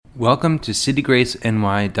Welcome to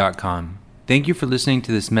citygraceny.com. Thank you for listening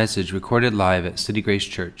to this message recorded live at City Grace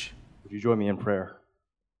Church. Would you join me in prayer?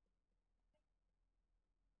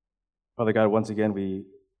 Father God, once again, we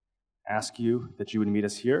ask you that you would meet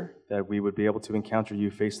us here, that we would be able to encounter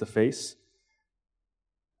you face to face,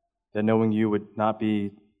 that knowing you would not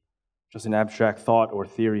be just an abstract thought or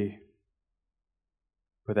theory,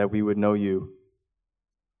 but that we would know you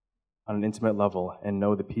on an intimate level and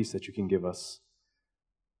know the peace that you can give us.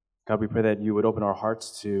 God, we pray that you would open our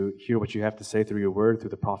hearts to hear what you have to say through your word,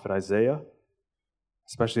 through the prophet Isaiah,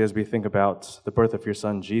 especially as we think about the birth of your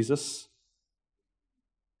son, Jesus,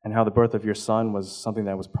 and how the birth of your son was something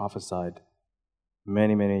that was prophesied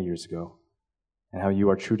many, many years ago, and how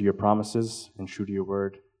you are true to your promises and true to your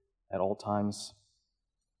word at all times.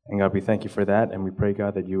 And God, we thank you for that, and we pray,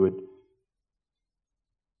 God, that you would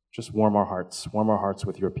just warm our hearts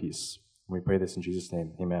with your peace. And we pray this in Jesus'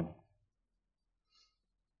 name. Amen.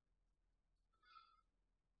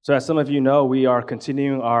 So as some of you know, we are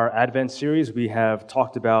continuing our Advent series. We have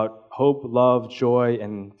talked about hope, love, joy,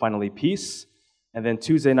 and finally peace. And then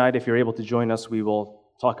Tuesday night, if you're able to join us, we will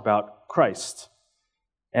talk about Christ.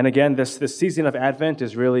 And again, this season of Advent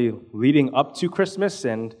is really leading up to Christmas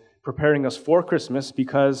and preparing us for Christmas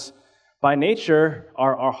because by nature,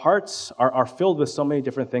 our hearts are filled with so many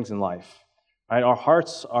different things in life. Right? Our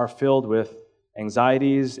hearts are filled with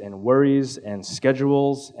anxieties and worries and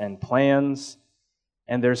schedules and plans.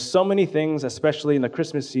 And there's so many things, especially in the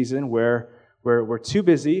Christmas season, where we're too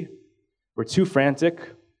busy, we're too frantic,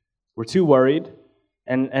 we're too worried,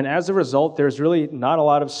 and as a result, there's really not a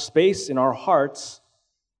lot of space in our hearts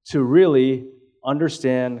to really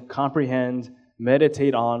understand, comprehend,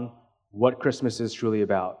 meditate on what Christmas is truly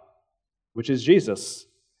about, which is Jesus.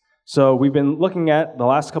 So we've been looking at, the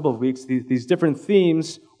last couple of weeks, these different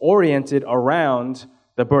themes oriented around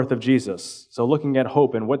the birth of Jesus. So looking at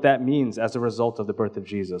hope and what that means as a result of the birth of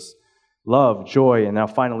Jesus. Love, joy, and now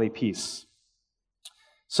finally peace.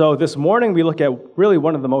 So this morning we look at really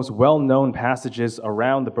one of the most well-known passages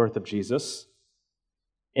around the birth of Jesus.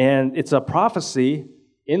 And it's a prophecy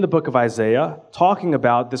in the book of Isaiah talking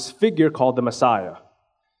about this figure called the Messiah.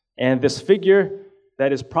 And this figure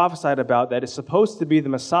that is prophesied about, that is supposed to be the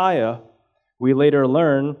Messiah, we later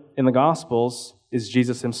learn in the Gospels is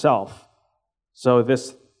Jesus himself. So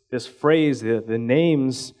this phrase, the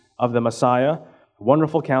names of the Messiah,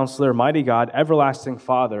 Wonderful Counselor, Mighty God, Everlasting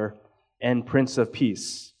Father, and Prince of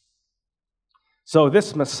Peace. So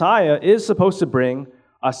this Messiah is supposed to bring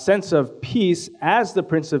a sense of peace as the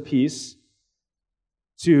Prince of Peace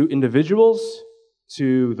to individuals,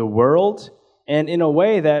 to the world, and in a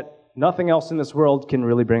way that nothing else in this world can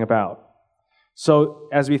really bring about. So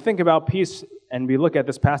as we think about peace and we look at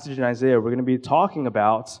this passage in Isaiah, we're going to be talking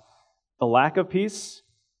about the lack of peace,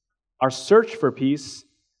 our search for peace,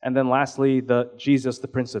 and then lastly, Jesus, the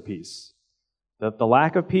Prince of Peace. The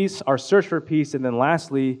lack of peace, our search for peace, and then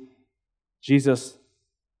lastly, Jesus,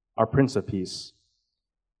 our Prince of Peace.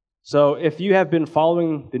 So if you have been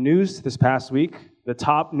following the news this past week, the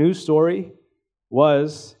top news story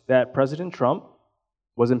was that President Trump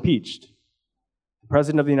was impeached. The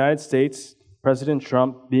President of the United States, President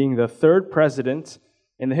Trump, being the third president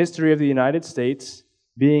in the history of the United States,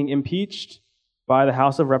 being impeached by the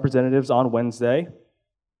House of Representatives on Wednesday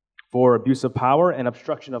for abuse of power and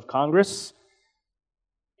obstruction of Congress.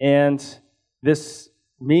 And this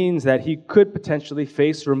means that he could potentially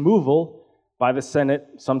face removal by the Senate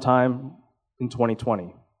sometime in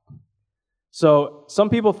 2020. So some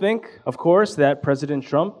people think, of course, that President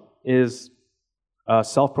Trump is a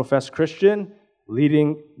self-professed Christian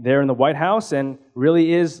leading there in the White House and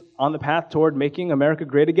really is on the path toward making America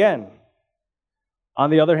great again. On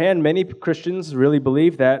the other hand, many Christians really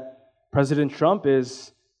believe that President Trump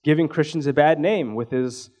is giving Christians a bad name with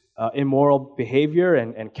his immoral behavior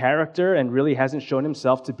and character and really hasn't shown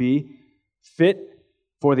himself to be fit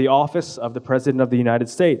for the office of the President of the United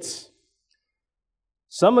States.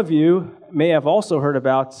 Some of you may have also heard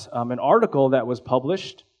about an article that was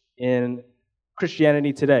published in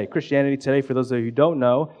Christianity Today. Christianity Today, for those of you who don't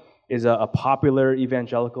know, is a popular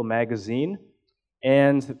evangelical magazine.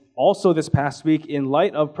 And also this past week, in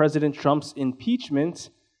light of President Trump's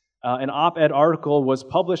impeachment, an op-ed article was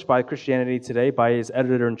published by Christianity Today by his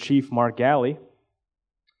editor-in-chief, Mark Galli.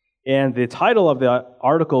 And the title of the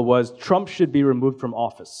article was, "Trump Should Be Removed from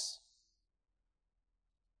Office."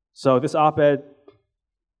 So this op-ed,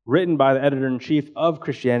 written by the editor-in-chief of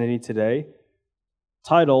Christianity Today,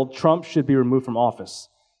 titled, "Trump Should Be Removed from Office."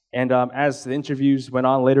 And as the interviews went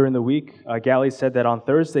on later in the week, Galli said that on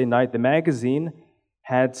Thursday night, the magazine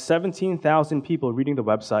had 17,000 people reading the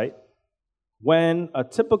website, when a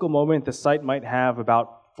typical moment the site might have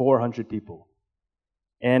about 400 people.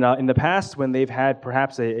 And in the past, when they've had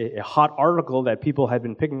perhaps a hot article that people had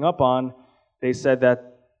been picking up on, they said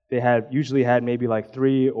that they had usually had maybe like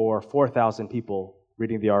 3,000 or 4,000 people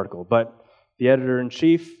reading the article. But the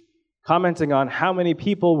editor-in-chief, commenting on how many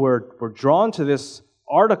people were drawn to this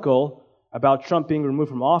article about Trump being removed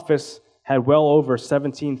from office, had well over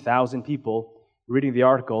 17,000 people reading the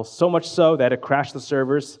article, so much so that it crashed the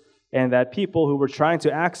servers, and that people who were trying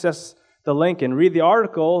to access the link and read the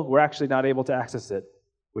article were actually not able to access it,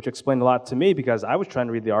 which explained a lot to me because I was trying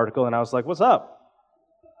to read the article and I was like, what's up?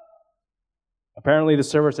 Apparently the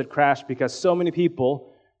servers had crashed because so many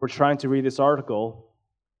people were trying to read this article,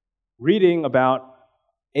 reading about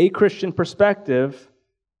a Christian perspective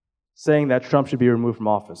saying that Trump should be removed from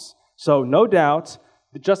office. So no doubt,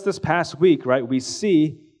 just this past week, right, we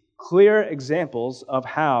see clear examples of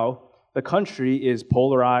how the country is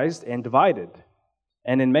polarized and divided.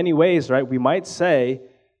 And in many ways, right, we might say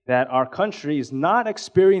that our country is not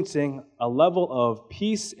experiencing a level of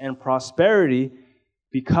peace and prosperity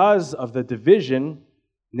because of the division,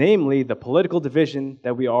 namely the political division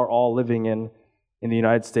that we are all living in the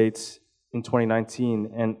United States in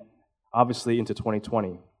 2019 and obviously into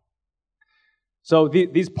 2020. So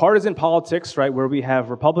these partisan politics, right, where we have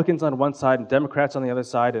Republicans on one side and Democrats on the other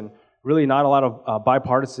side, and really not a lot of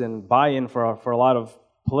bipartisan buy-in for a lot of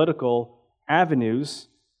political avenues,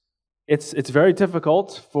 it's very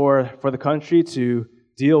difficult for the country to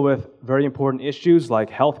deal with very important issues like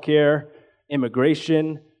healthcare,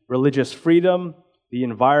 immigration, religious freedom, the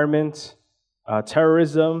environment,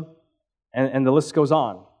 terrorism, and the list goes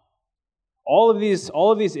on. All of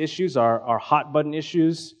these issues are hot-button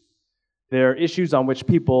issues. They're issues on which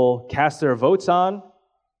people cast their votes on,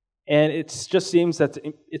 and it just seems that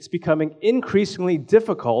it's becoming increasingly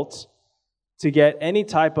difficult to get any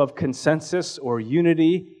type of consensus or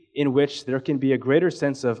unity in which there can be a greater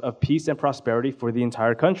sense of peace and prosperity for the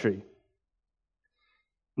entire country.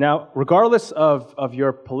 Now, regardless of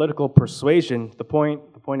your political persuasion, the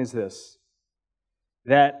point is this,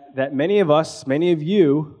 that many of us, many of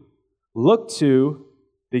you, look to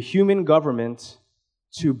the human government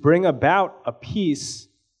to bring about a peace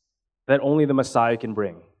that only the Messiah can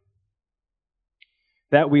bring.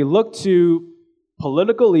 That we look to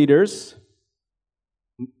political leaders,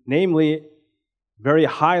 namely very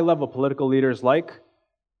high-level political leaders like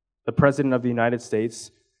the President of the United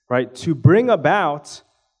States, right, to bring about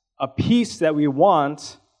a peace that we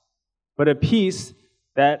want, but a peace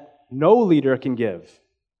that no leader can give.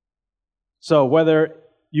 So whether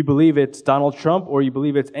you believe it's Donald Trump or you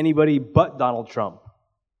believe it's anybody but Donald Trump,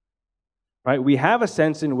 right? We have a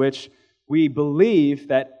sense in which we believe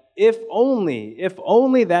that if only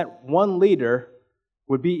that one leader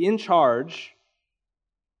would be in charge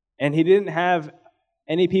and he didn't have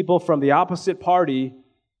any people from the opposite party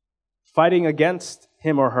fighting against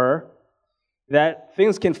him or her, that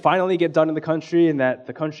things can finally get done in the country and that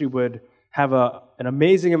the country would have an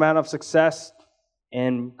amazing amount of success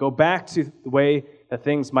and go back to the way that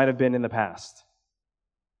things might have been in the past.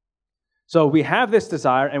 So we have this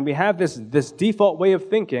desire and we have this default way of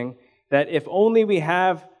thinking that if only we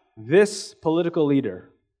have this political leader,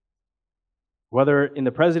 whether in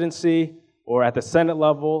the presidency or at the Senate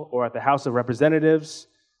level or at the House of Representatives,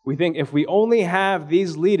 we think if we only have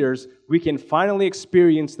these leaders, we can finally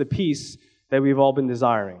experience the peace that we've all been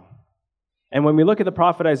desiring. And when we look at the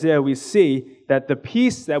prophet Isaiah, we see that the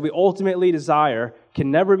peace that we ultimately desire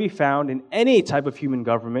can never be found in any type of human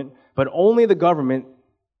government, but only the government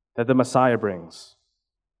that the Messiah brings.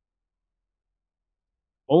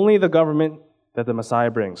 Only the government that the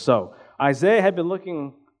Messiah brings. So Isaiah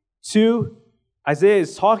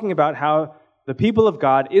is talking about how the people of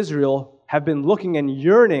God, Israel, have been looking and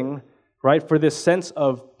yearning, right, for this sense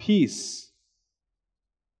of peace.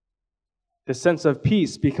 This sense of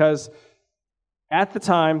peace, because at the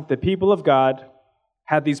time, the people of God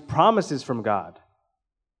had these promises from God.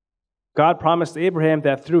 God promised Abraham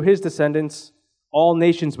that through his descendants, all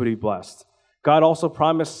nations would be blessed. God also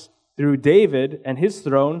promised through David and his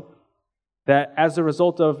throne that as a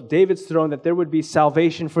result of David's throne, that there would be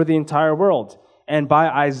salvation for the entire world. And by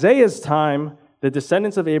Isaiah's time, the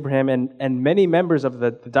descendants of Abraham and many members of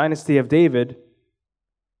the dynasty of David,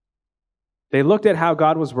 they looked at how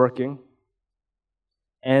God was working,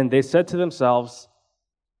 and they said to themselves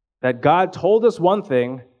that God told us one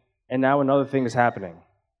thing, and now another thing is happening.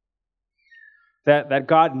 That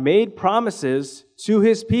God made promises to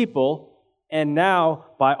his people, and now,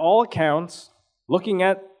 by all accounts, looking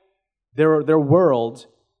at their world,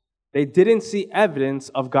 they didn't see evidence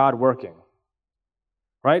of God working.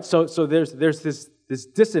 Right? So there's this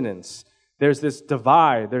dissonance, there's this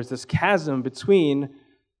divide, there's this chasm between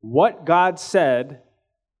what God said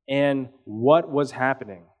and what was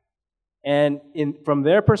happening. And from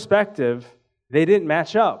their perspective, they didn't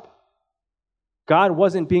match up. God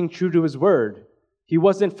wasn't being true to his word. He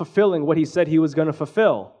wasn't fulfilling what he said he was going to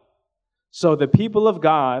fulfill. So the people of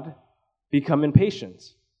God become impatient.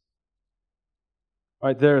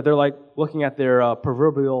 Right? They're like looking at their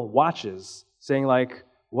proverbial watches, saying like,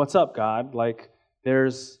 "What's up, God? Like,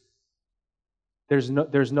 there's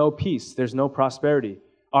no peace. There's no prosperity.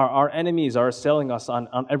 Our enemies are assailing us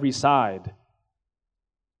on every side.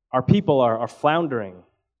 Our people are floundering."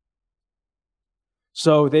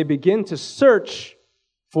 So they begin to search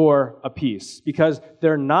for a peace because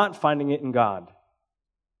they're not finding it in God.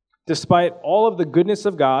 Despite all of the goodness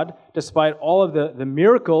of God, despite all of the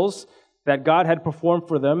miracles that God had performed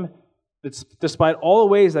for them, despite all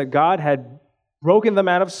the ways that God had broken them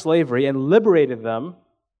out of slavery and liberated them,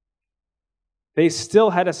 they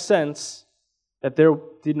still had a sense that they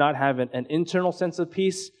did not have an internal sense of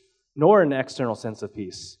peace nor an external sense of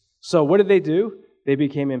peace. So what did they do? They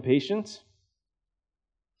became impatient,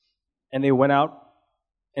 and they went out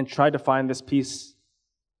and tried to find this peace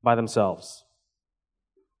by themselves.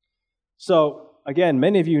 So, again,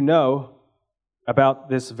 many of you know about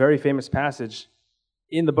this very famous passage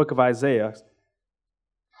in the book of Isaiah,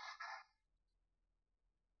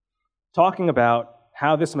 talking about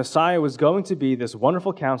how this Messiah was going to be this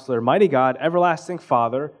wonderful counselor, mighty God, everlasting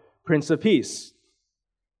Father, Prince of Peace.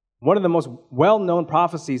 One of the most well-known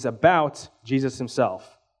prophecies about Jesus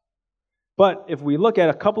himself. But if we look at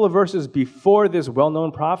a couple of verses before this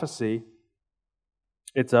well-known prophecy,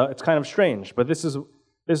 it's kind of strange. But this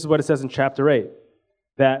is what it says in chapter 8,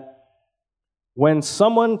 that when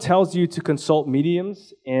someone tells you to consult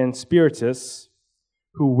mediums and spiritists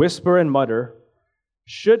who whisper and mutter,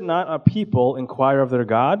 should not a people inquire of their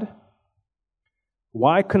God?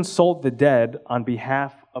 Why consult the dead on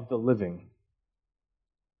behalf of the living?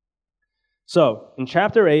 So, in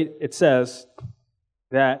chapter 8, it says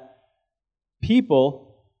that the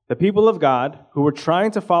people of God, who were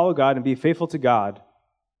trying to follow God and be faithful to God,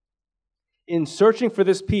 in searching for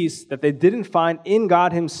this peace that they didn't find in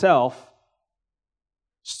God himself,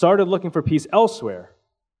 started looking for peace elsewhere.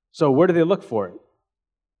 So where did they look for it?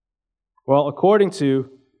 Well, according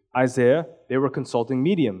to Isaiah, they were consulting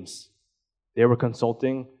mediums. They were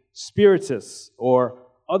consulting spiritists or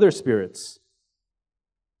other spirits.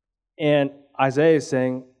 And Isaiah is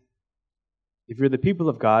saying, if you're the people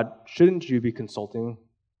of God, shouldn't you be consulting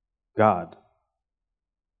God?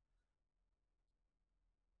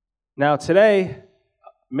 Now today,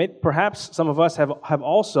 perhaps some of us have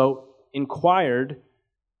also inquired,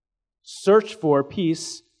 searched for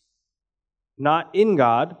peace, not in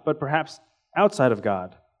God, but perhaps outside of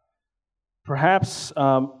God. Perhaps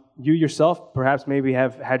you yourself, perhaps maybe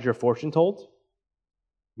have had your fortune told.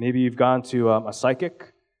 Maybe you've gone to a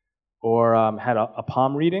psychic or had a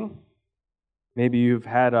palm reading. Maybe you've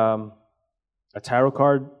had a tarot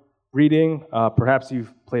card reading. Perhaps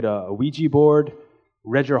you've played a Ouija board,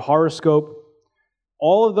 read your horoscope.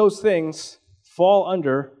 All of those things fall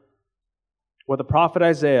under what the prophet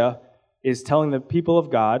Isaiah is telling the people of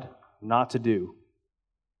God not to do.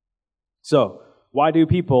 So, why do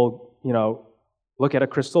people, look at a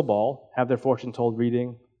crystal ball, have their fortune told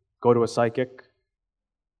reading, go to a psychic?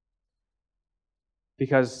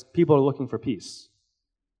 Because people are looking for peace.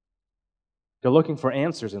 They're looking for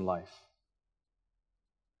answers in life.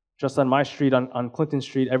 Just on my street, on Clinton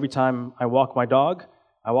Street, every time I walk my dog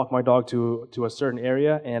to a certain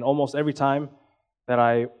area, and almost every time that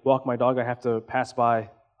I walk my dog, I have to pass by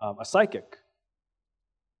a psychic.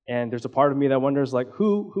 And there's a part of me that wonders,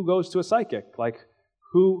 who goes to a psychic?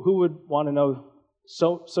 Who would want to know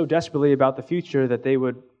so desperately about the future that they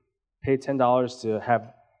would pay $10 to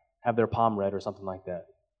have their palm read or something like that?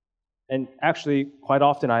 And actually, quite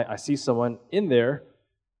often I see someone in there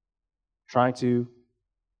trying to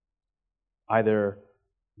either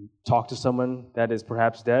talk to someone that is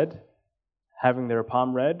perhaps dead, having their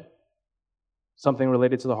palm read, something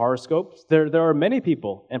related to the horoscopes. There are many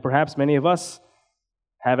people, and perhaps many of us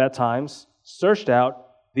have at times searched out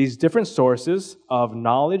these different sources of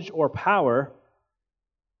knowledge or power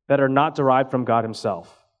that are not derived from God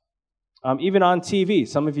himself. Even on TV,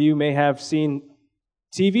 some of you may have seen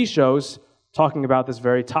TV shows talking about this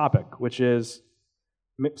very topic, which is,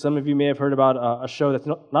 some of you may have heard about a show that's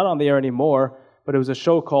not on the air anymore, but it was a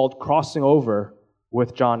show called Crossing Over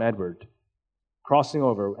with John Edward. Crossing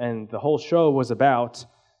Over. And the whole show was about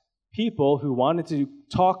people who wanted to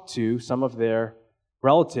talk to some of their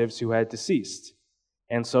relatives who had deceased.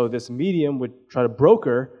 And so this medium would try to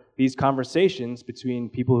broker these conversations between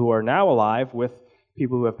people who are now alive with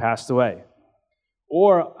people who have passed away.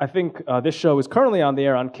 Or I think this show is currently on the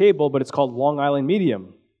air on cable, but it's called Long Island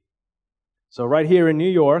Medium. So right here in New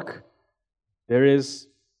York, there is,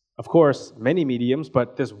 of course, many mediums,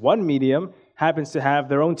 but this one medium happens to have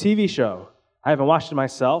their own TV show. I haven't watched it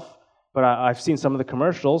myself, but I've seen some of the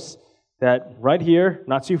commercials that right here,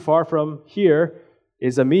 not too far from here,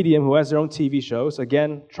 is a medium who has their own TV shows,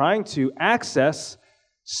 again, trying to access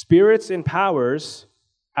spirits and powers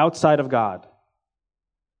outside of God.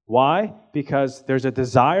 Why? Because there's a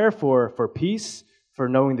desire for peace, for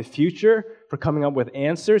knowing the future, for coming up with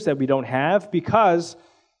answers that we don't have, because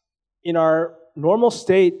in our normal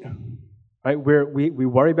state, right, where we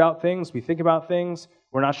worry about things, we think about things,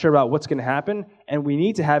 we're not sure about what's going to happen, and we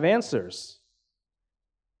need to have answers.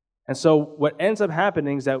 And so what ends up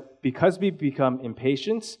happening is that because we become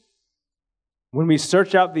impatient, when we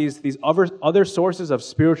search out these other sources of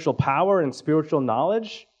spiritual power and spiritual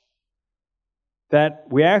knowledge, that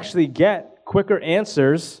we actually get quicker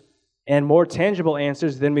answers and more tangible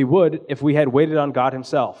answers than we would if we had waited on God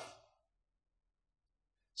Himself.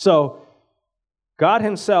 So, God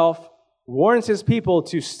Himself warns His people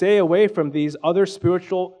to stay away from these other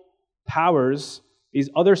spiritual powers, these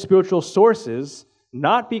other spiritual sources,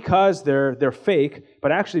 not because they're fake,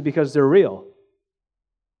 but actually because they're real.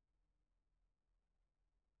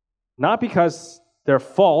 Not because they're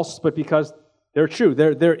false, but because they're true.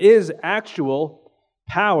 There is actual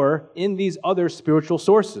power in these other spiritual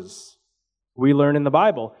sources. We learn in the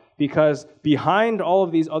Bible, because behind all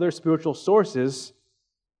of these other spiritual sources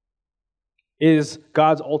is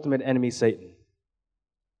God's ultimate enemy, Satan.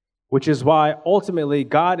 Which is why ultimately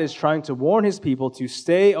God is trying to warn His people to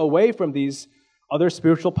stay away from these other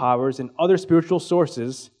spiritual powers and other spiritual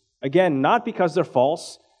sources, again, not because they're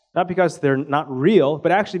false, not because they're not real,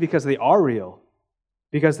 but actually because they are real,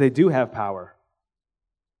 because they do have power.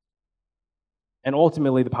 And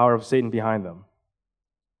ultimately the power of Satan behind them.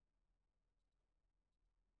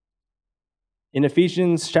 In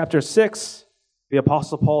Ephesians chapter 6, the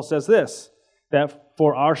Apostle Paul says this, that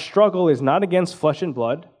for our struggle is not against flesh and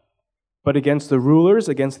blood, but against the rulers,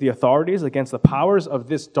 against the authorities, against the powers of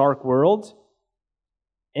this dark world,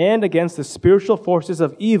 and against the spiritual forces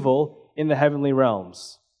of evil in the heavenly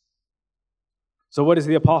realms. So what is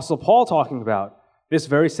the Apostle Paul talking about? This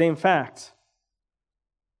very same fact,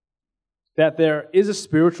 that there is a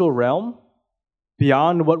spiritual realm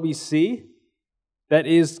beyond what we see that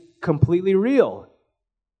is completely real.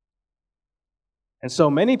 And so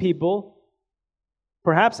many people,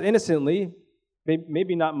 perhaps innocently,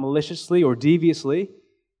 maybe not maliciously or deviously,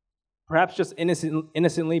 perhaps just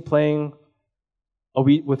innocently playing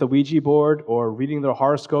with a Ouija board or reading their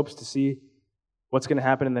horoscopes to see what's going to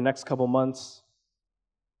happen in the next couple months.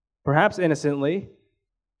 Perhaps innocently,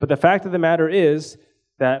 but the fact of the matter is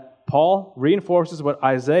that Paul reinforces what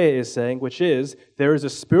Isaiah is saying, which is there is a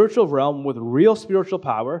spiritual realm with real spiritual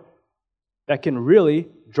power that can really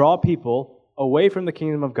draw people away from the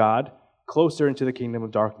kingdom of God, closer into the kingdom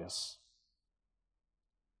of darkness.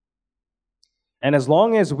 And as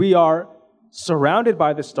long as we are surrounded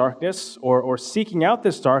by this darkness or seeking out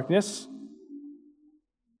this darkness,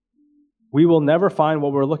 we will never find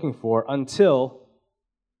what we're looking for until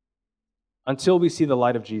we see the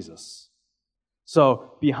light of Jesus.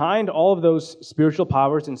 So behind all of those spiritual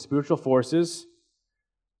powers and spiritual forces,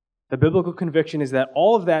 the biblical conviction is that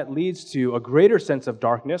all of that leads to a greater sense of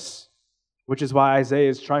darkness, which is why Isaiah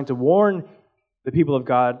is trying to warn the people of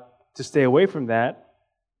God to stay away from that.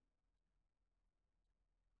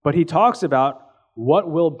 But he talks about what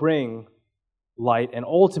will bring light, and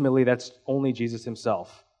ultimately that's only Jesus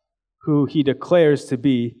Himself, who He declares to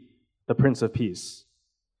be the Prince of Peace.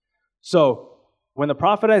 So, when the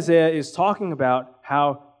prophet Isaiah is talking about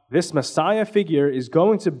how this Messiah figure is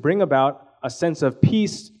going to bring about a sense of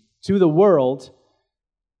peace to the world,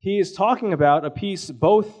 he is talking about a peace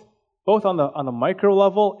both on the micro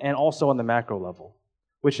level and also on the macro level,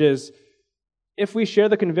 which is, if we share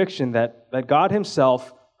the conviction that God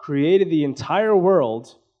Himself created the entire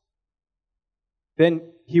world, then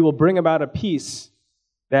He will bring about a peace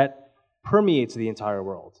that permeates the entire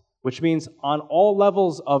world, which means on all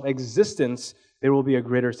levels of existence, there will be a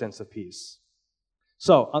greater sense of peace.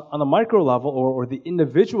 So, on the micro level or the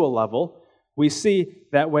individual level, we see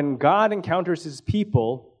that when God encounters His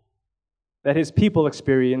people, that His people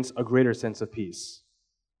experience a greater sense of peace.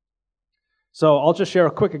 So, I'll just share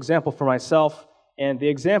a quick example for myself, and the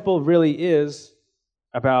example really is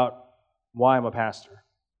about why I'm a pastor,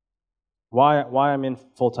 why I'm in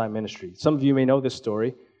full-time ministry. Some of you may know this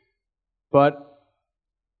story, but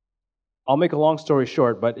I'll make a long story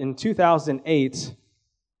short, but in 2008,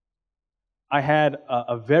 I had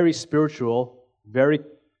a very spiritual, very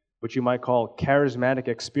what you might call charismatic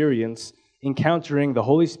experience, encountering the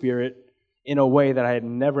Holy Spirit in a way that I had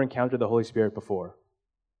never encountered the Holy Spirit before.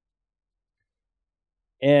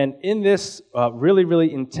 And in this really,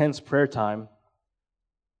 really intense prayer time,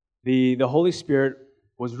 the Holy Spirit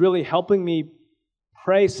was really helping me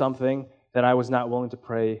pray something that I was not willing to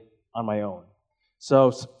pray on my own.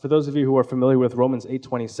 So for those of you who are familiar with Romans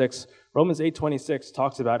 8:26, Romans 8:26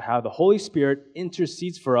 talks about how the Holy Spirit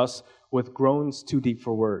intercedes for us with groans too deep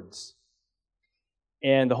for words.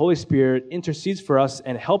 And the Holy Spirit intercedes for us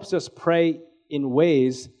and helps us pray in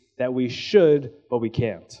ways that we should, but we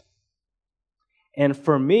can't. And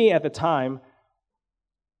for me at the time,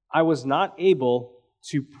 I was not able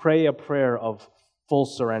to pray a prayer of full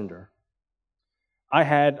surrender. I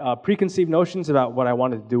had preconceived notions about what I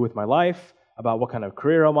wanted to do with my life, about what kind of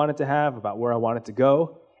career I wanted to have, about where I wanted to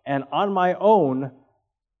go. And on my own,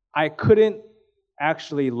 I couldn't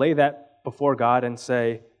actually lay that before God and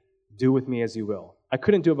say, do with me as you will. I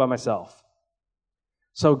couldn't do it by myself.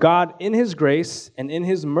 So God, in His grace and in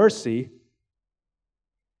His mercy,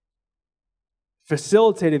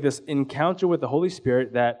 facilitated this encounter with the Holy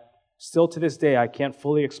Spirit that still to this day I can't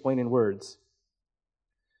fully explain in words.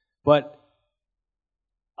 But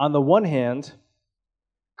on the one hand,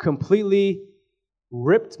 completely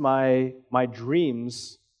ripped my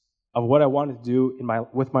dreams of what I wanted to do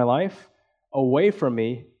with my life away from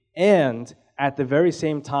me, and at the very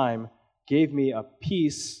same time gave me a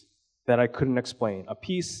peace that I couldn't explain, a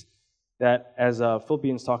peace that, as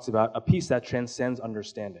Philippians talks about, a peace that transcends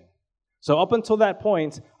understanding. So up until that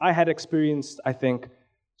point, I had experienced, I think,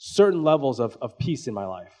 certain levels of peace in my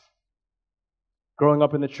life. Growing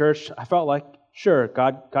up in the church, I felt like, sure,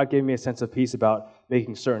 God gave me a sense of peace about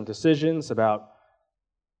making certain decisions, about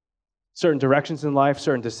certain directions in life,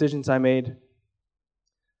 certain decisions I made.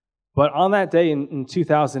 But on that day in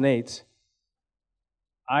 2008,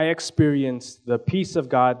 I experienced the peace of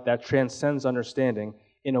God that transcends understanding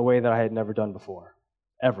in a way that I had never done before,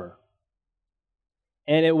 ever.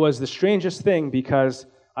 And it was the strangest thing because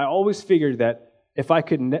I always figured that if I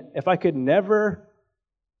could never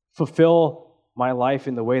fulfill my life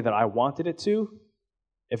in the way that I wanted it to,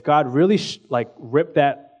 if God really ripped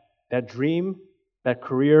that dream, that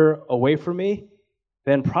career away from me,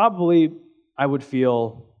 then probably I would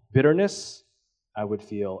feel bitterness, I would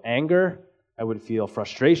feel anger, I would feel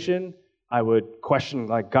frustration, I would question,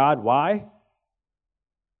 God, why?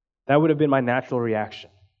 That would have been my natural reaction.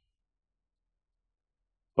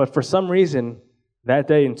 But for some reason, that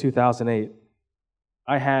day in 2008,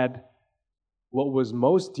 I had what was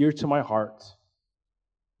most dear to my heart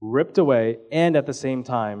ripped away, and at the same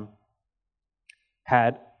time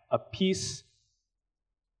had a peace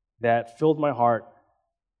that filled my heart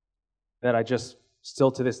that I just,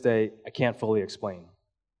 still to this day, I can't fully explain.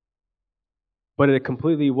 But it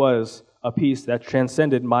completely was a peace that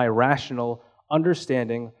transcended my rational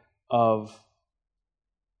understanding of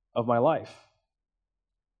my life.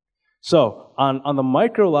 So, on the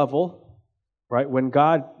micro level, right, when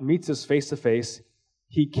God meets us face to face,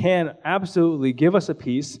 He can absolutely give us a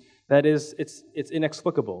peace that it's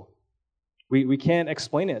inexplicable. We can't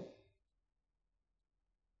explain it.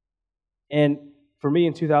 And for me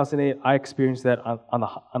in 2008, I experienced that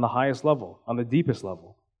on the highest level, on the deepest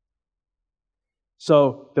level.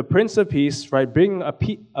 So the Prince of Peace, right, bringing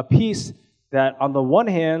a peace that on the one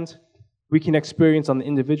hand we can experience on the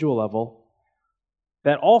individual level,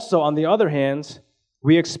 that also on the other hand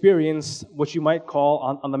we experience what you might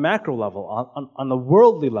call on the macro level, on the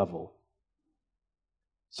worldly level.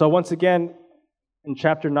 So once again, in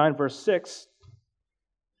chapter 9, verse 6,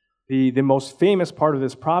 the most famous part of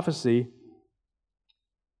this prophecy,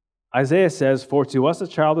 Isaiah says, "For to us a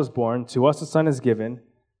child is born, to us a son is given,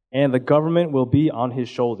 and the government will be on his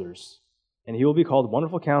shoulders. And he will be called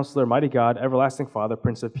Wonderful Counselor, Mighty God, Everlasting Father,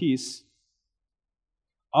 Prince of Peace.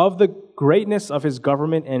 Of the greatness of his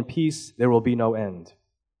government and peace there will be no end.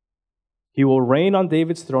 He will reign on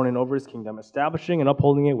David's throne and over his kingdom, establishing and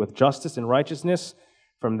upholding it with justice and righteousness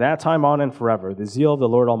from that time on and forever. The zeal of the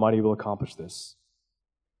Lord Almighty will accomplish this."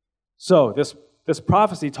 So this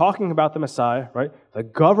prophecy talking about the Messiah, right? The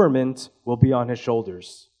government will be on his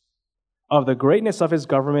shoulders. Of the greatness of his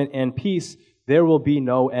government and peace there will be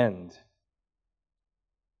no end.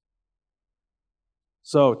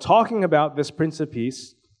 So talking about this Prince of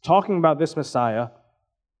Peace, talking about this Messiah,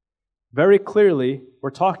 very clearly we're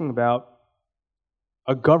talking about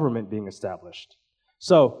a government being established.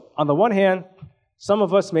 So on the one hand, some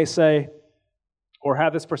of us may say, or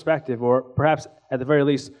have this perspective, or perhaps at the very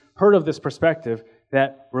least heard of this perspective,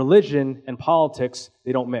 that religion and politics,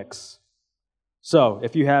 they don't mix. So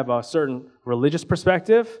if you have a certain religious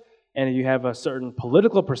perspective and you have a certain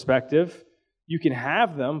political perspective, you can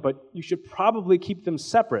have them, but you should probably keep them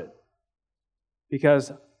separate.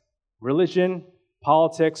 Because religion,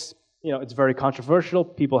 politics, it's very controversial.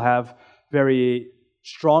 People have very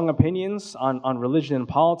strong opinions on religion and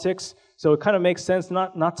politics, so it kind of makes sense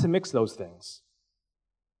not to mix those things.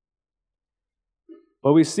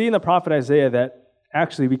 But we see in the prophet Isaiah that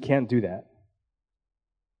actually we can't do that.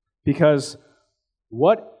 Because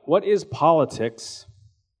what is politics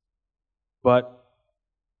but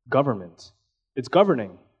government? It's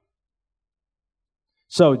governing.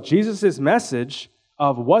 So Jesus' message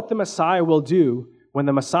of what the Messiah will do when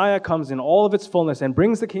the Messiah comes in all of its fullness and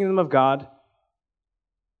brings the kingdom of God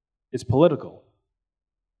is political.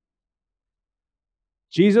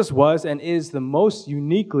 Jesus was and is the most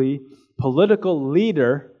uniquely political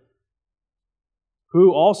leader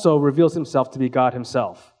who also reveals himself to be God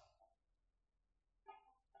himself.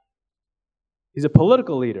 He's a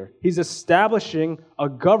political leader. He's establishing a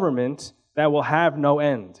government that will have no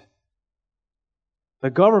end. The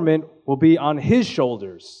government will be on his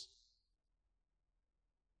shoulders.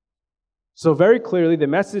 So very clearly, the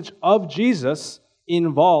message of Jesus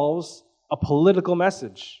involves a political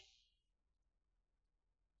message.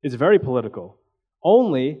 It's very political.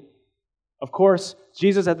 Only, of course,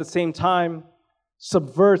 Jesus at the same time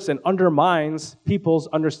subverts and undermines people's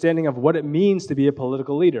understanding of what it means to be a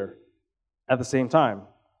political leader at the same time.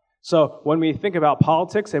 So when we think about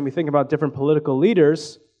politics and we think about different political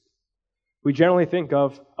leaders, we generally think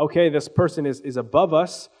of, okay, this person is above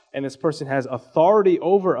us, and this person has authority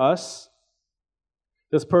over us.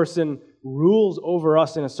 This person rules over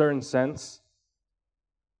us in a certain sense.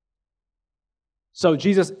 So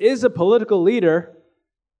Jesus is a political leader,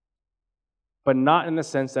 but not in the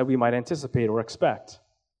sense that we might anticipate or expect.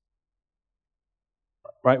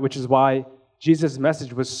 Right? Which is why Jesus'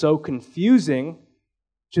 message was so confusing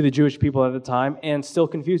to the Jewish people at the time and still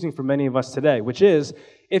confusing for many of us today, which is,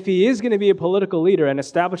 if he is going to be a political leader and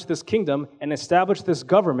establish this kingdom and establish this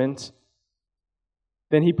government,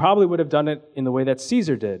 then he probably would have done it in the way that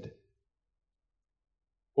Caesar did,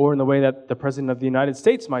 or in the way that the President of the United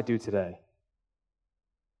States might do today,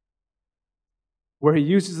 where he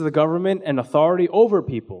uses the government and authority over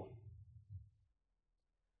people.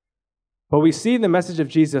 But we see in the message of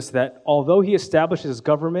Jesus that although he establishes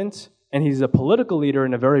government and he's a political leader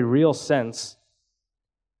in a very real sense,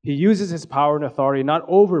 he uses his power and authority not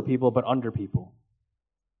over people but under people.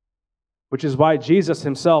 Which is why Jesus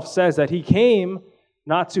himself says that he came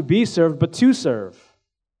not to be served but to serve.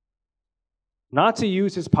 Not to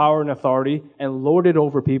use his power and authority and lord it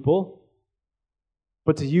over people,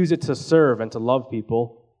 but to use it to serve and to love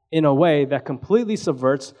people in a way that completely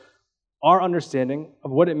subverts our understanding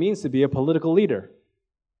of what it means to be a political leader.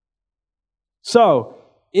 So,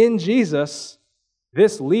 in Jesus,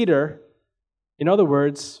 this leader, in other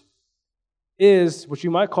words, is what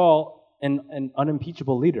you might call an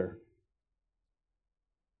unimpeachable leader.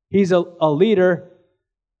 He's a leader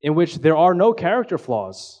in which there are no character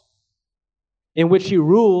flaws, in which he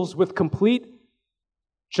rules with complete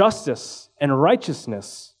justice and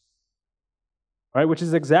righteousness, right? Which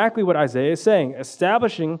is exactly what Isaiah is saying,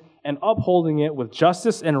 establishing and upholding it with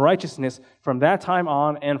justice and righteousness from that time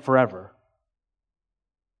on and forever.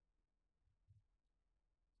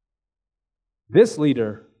 This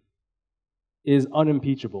leader is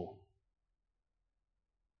unimpeachable.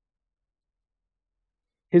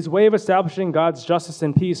 His way of establishing God's justice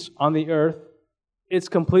and peace on the earth is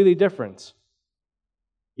completely different.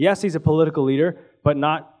 Yes, he's a political leader, but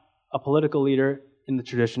not a political leader in the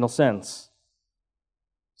traditional sense.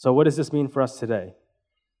 So what does this mean for us today?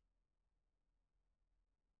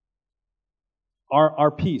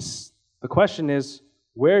 Our peace. The question is,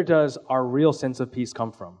 where does our real sense of peace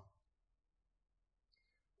come from?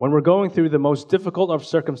 When we're going through the most difficult of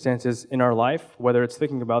circumstances in our life, whether it's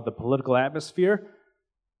thinking about the political atmosphere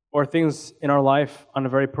or things in our life on a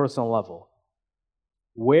very personal level,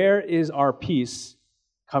 where is our peace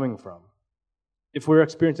coming from? If we're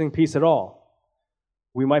experiencing peace at all,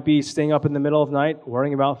 we might be staying up in the middle of the night,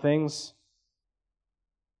 worrying about things,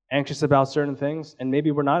 anxious about certain things, and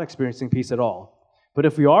maybe we're not experiencing peace at all. But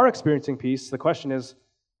if we are experiencing peace, the question is,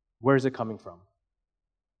 where is it coming from?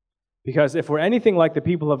 Because if we're anything like the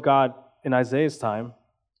people of God in Isaiah's time,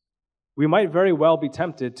 we might very well be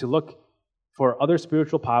tempted to look for other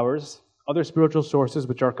spiritual powers, other spiritual sources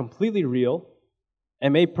which are completely real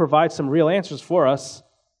and may provide some real answers for us,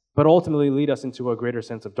 but ultimately lead us into a greater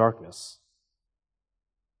sense of darkness.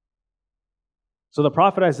 So the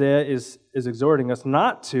prophet Isaiah is exhorting us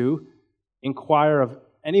not to inquire of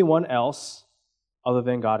anyone else other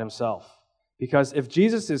than God himself. Because if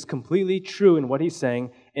Jesus is completely true in what he's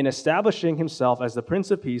saying, in establishing himself as the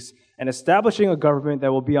Prince of Peace and establishing a government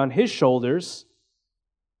that will be on his shoulders,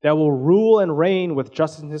 that will rule and reign with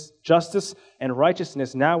justice and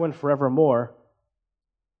righteousness now and forevermore,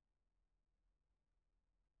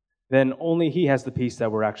 then only he has the peace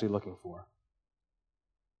that we're actually looking for.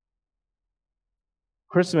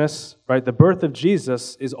 Christmas, right, the birth of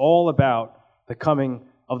Jesus is all about the coming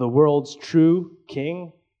of the world's true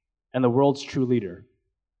king and the world's true leader.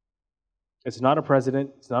 It's not a president,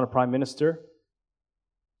 it's not a prime minister,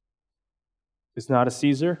 it's not a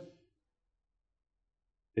Caesar,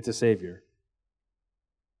 it's a Savior.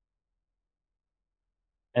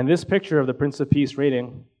 And this picture of the Prince of Peace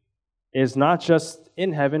reigning is not just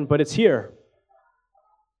in heaven, but it's here.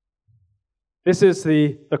 This is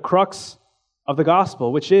the crux of the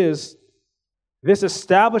gospel, which is this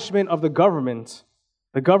establishment of the government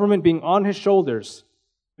being on his shoulders,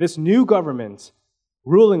 this new government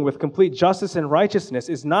ruling with complete justice and righteousness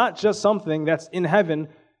is not just something that's in heaven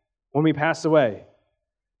when we pass away,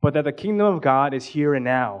 but that the kingdom of God is here and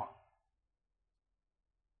now.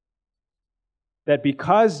 That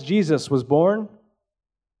because Jesus was born,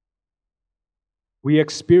 we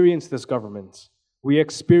experience this government. We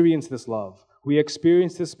experience this love. We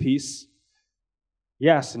experience this peace.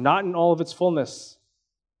 Yes, not in all of its fullness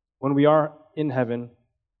when we are in heaven,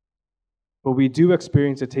 but we do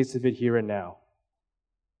experience a taste of it here and now.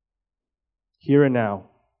 Here and now,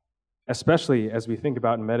 especially as we think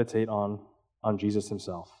about and meditate on Jesus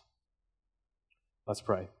himself. Let's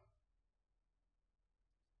pray.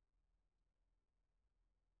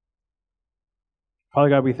 Father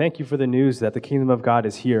God, we thank you for the news that the kingdom of God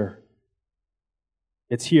is here.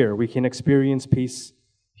 It's here. We can experience peace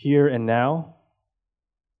here and now.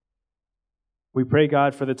 We pray,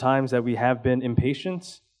 God, for the times that we have been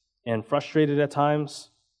impatient and frustrated at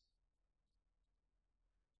times.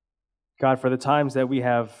 God, for the times that we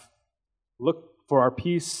have looked for our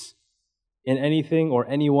peace in anything or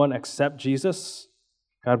anyone except Jesus.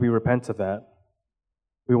 God, we repent of that.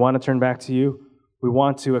 We want to turn back to you. We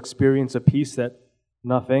want to experience a peace that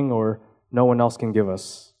nothing or no one else can give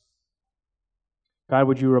us. God,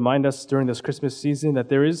 would you remind us during this Christmas season that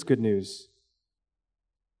there is good news,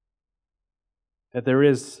 that there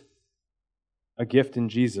is a gift in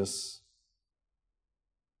Jesus.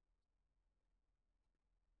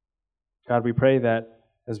 God, we pray that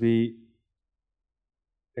as we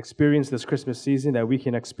experience this Christmas season, that we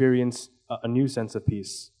can experience a new sense of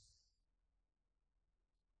peace.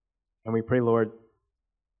 And we pray, Lord,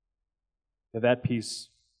 that peace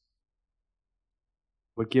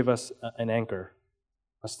would give us an anchor,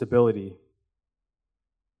 a stability,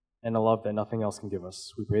 and a love that nothing else can give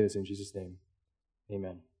us. We pray this in Jesus' name.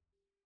 Amen.